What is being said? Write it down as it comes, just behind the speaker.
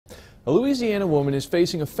A Louisiana woman is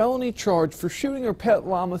facing a felony charge for shooting her pet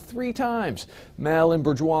llama 3 times. Madeline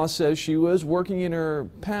Bourgeois says she was working in her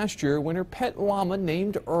pasture when her pet llama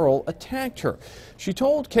named Earl attacked her. She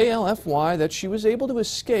told KLFY that she was able to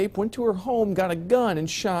escape, went to her home, got a gun, and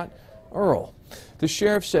shot Earl. The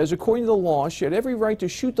sheriff says, according to the law, she had every right to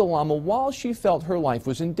shoot the llama while she felt her life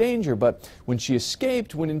was in danger. But when she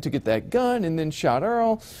escaped, went in to get that gun, and then shot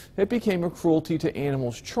Earl, it became a cruelty to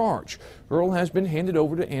animals charge. Earl has been handed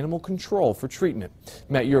over to animal control for treatment.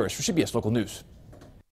 Matt Yurus for CBS Local News.